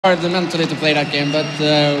hard mentally to play that game, but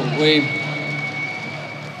we...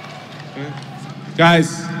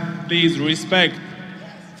 Guys, please respect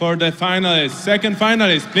for the finalists, second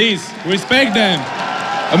finalists, please respect them.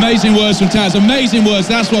 Amazing words from TaZ, amazing words.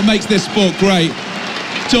 That's what makes this sport great.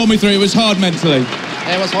 Talk me through, it was hard mentally.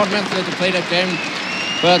 It was hard mentally to play that game,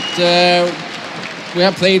 but we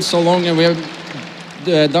have played so long and we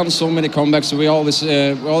have done so many comebacks, so we always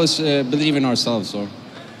believe in ourselves. So.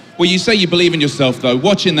 Well, you say you believe in yourself, though.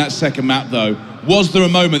 Watching that second map, though, was there a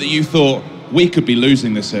moment that you thought, we could be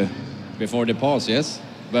losing this here? Before the pause, yes.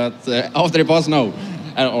 But after the pause, no.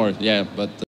 But...